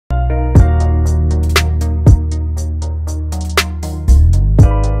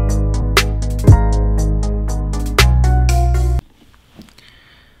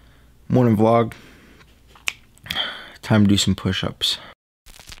Morning vlog. Time to do some push-ups.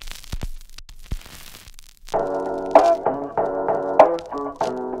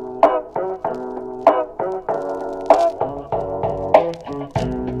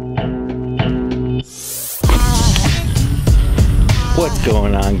 What's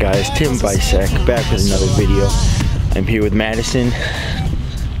going on, guys? Tim Bisek back with another video. I'm here with Madison.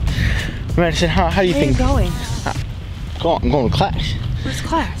 Madison, how do you think? Where are you going? I'm going to class. Where's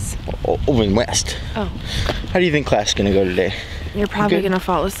class? Over in West. Oh. How do you think class is gonna go today? You're probably gonna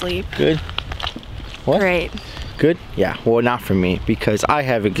fall asleep. Good. What? Great. Good? Yeah. Well, not for me because I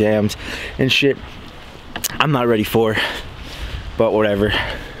have exams and shit I'm not ready for. But whatever.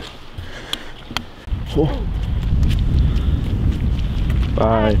 Oh.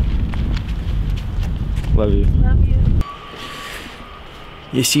 Bye. Love you. Love you.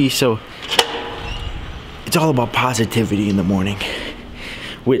 You see, so it's all about positivity in the morning,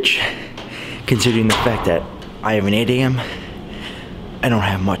 which, considering the fact that I have an 8 a.m., I don't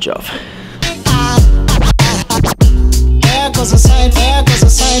have much of. There goes a sight, there goes a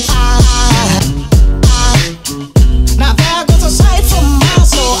sight. Now there goes a sight from my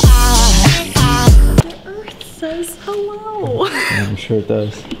soul. The earth says hello. Yeah, I'm sure it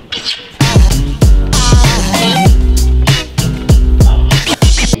does.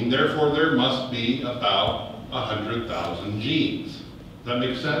 Therefore, there must be about 100,000 genes. Does that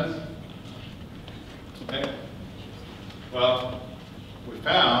make sense? Okay. Well, we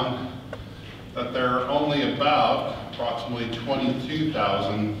found that there are only about approximately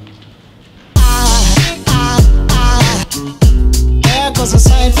 22,000. There goes a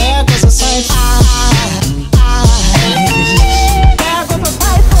sight, there goes a sight. There goes a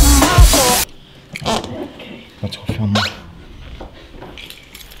sight from my soul. Okay. Let's go film that.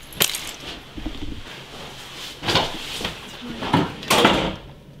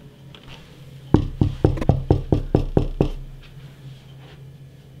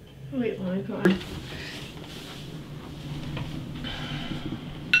 Wait, let me go.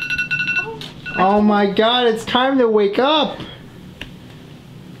 Oh my god, it's time to wake up!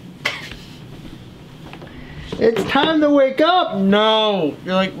 It's time to wake up! No,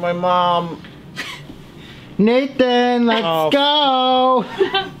 you're like my mom. Nathan, let's go!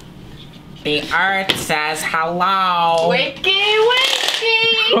 The earth says hello. Wakey,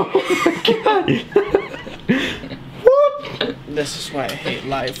 wakey! Oh my god! Whoop! This is why I hate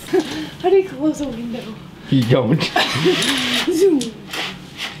life. How do you close a window? You don't. Zoom.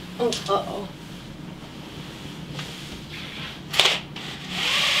 Oh, uh-oh.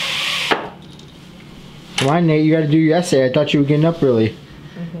 Come on, Nate, you gotta do your essay. I thought you were getting up early.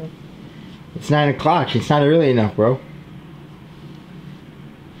 It's 9 o'clock. It's not early enough, bro.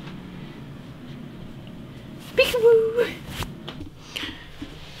 Peekaboo!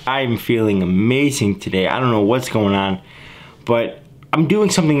 I'm feeling amazing today. I don't know what's going on, but I'm doing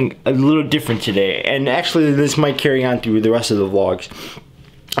something a little different today. And actually, this might carry on through the rest of the vlogs.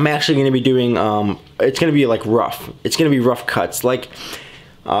 I'm actually gonna be doing, it's gonna be like rough. It's gonna be rough cuts, like,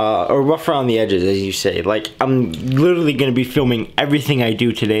 or rough around the edges, as you say. Like, I'm literally gonna be filming everything I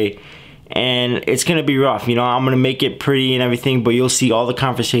do today, and it's gonna be rough. You know, I'm gonna make it pretty and everything, but you'll see all the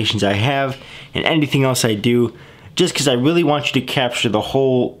conversations I have and anything else I do, just because I really want you to capture the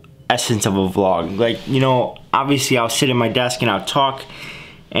whole essence of a vlog. Like, you know, obviously I'll sit at my desk and I'll talk,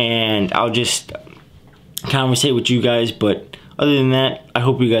 and I'll just conversate with you guys, but other than that, I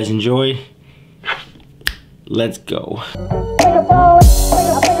hope you guys enjoy. Let's go. I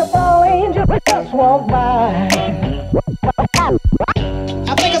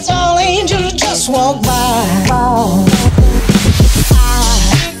think it's all angels just walk by.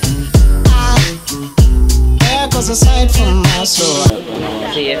 There goes a sight from my soul.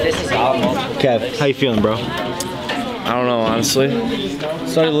 See if this is all. Kev, how you feeling, bro? I don't know, honestly.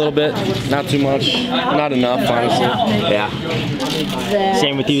 Studied a little bit, not too much, not enough, honestly. Yeah.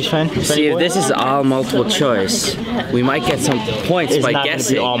 Same with you, Sven? See if this is all multiple choice. We might get some points It's by not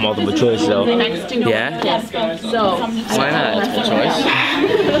guessing. gonna be all multiple choice, though. Yeah? Why not?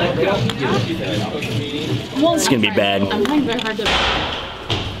 It's gonna be bad.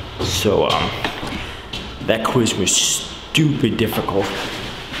 So, that quiz was stupid difficult.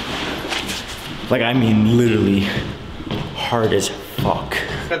 Like, I mean, literally hard as fuck.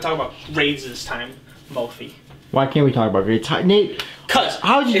 We're gonna talk about grades this time, Mophie. Why can't we talk about grades? Nate, Cause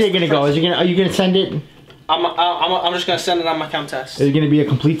how's your day gonna go? Are you gonna send it? I'm just gonna send it on my chem test. Is it gonna be a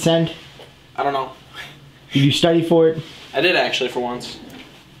complete send? I don't know. Did you study for it? I did actually for once.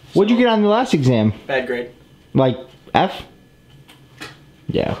 What'd you get on the last exam? Bad grade. Like F?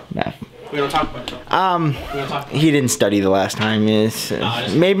 Yeah, F. We don't talk about it though. We don't talk about it. He didn't study the last time.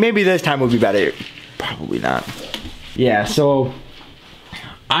 Maybe this time will be better. Probably not. Yeah, so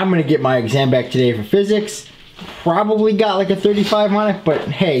I'm gonna get my exam back today for physics. Probably got like a 35 on it, but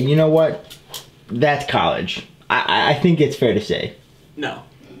hey, you know what? That's college. I think it's fair to say. No.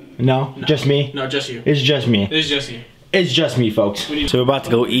 No? Just me? No, just you. It's just me. It's just you. It's just me, folks. So we're about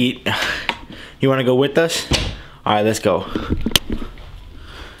to go eat. You wanna go with us? Alright, let's go.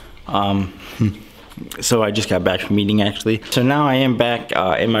 So I just got back from meeting actually. So now I am back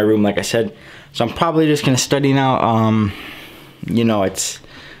in my room like I said. So I'm probably just gonna study now. You know, it's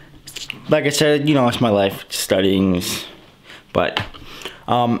like I said, you know, it's my life, studying. But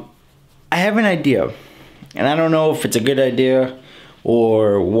I have an idea. And I don't know if it's a good idea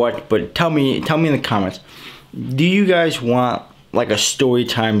or what, but tell me in the comments. Do you guys want like a story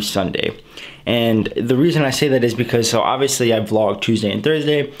time Sunday? And the reason I say that is because, so obviously I vlog Tuesday and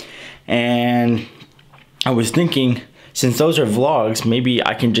Thursday, and I was thinking, since those are vlogs, maybe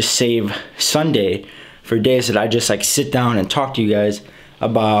I can just save Sunday for days that I just like sit down and talk to you guys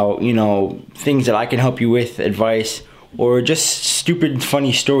about, you know, things that I can help you with, advice, or just stupid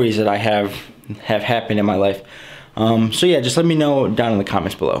funny stories that I have happened in my life. So yeah, just let me know down in the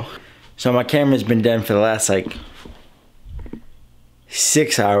comments below. So my camera's been dead for the last like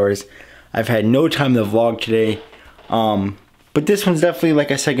 6 hours. I've had no time to vlog today. But this one's definitely,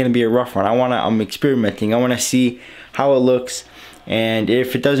 like I said, gonna be a rough one. I'm experimenting. I wanna see how it looks, and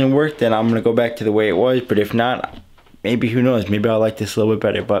if it doesn't work, then I'm gonna go back to the way it was. But if not, maybe, who knows, maybe I'll like this a little bit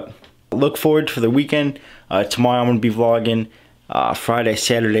better. But look forward for the weekend. Tomorrow I'm gonna be vlogging. Friday,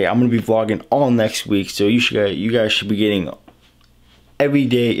 Saturday, I'm gonna be vlogging all next week. So you guys should be getting every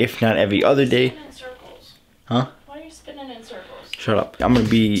day, if not every other day. In circles. Huh? Why are you spinning in circles? Shut up. I'm gonna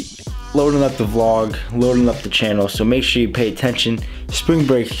be loading up the vlog, loading up the channel, so make sure you pay attention. Spring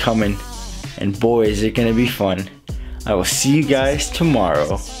break's coming, and boy, is it gonna be fun. I will see you guys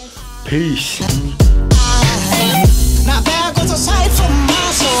tomorrow. Peace. Now there goes a sight from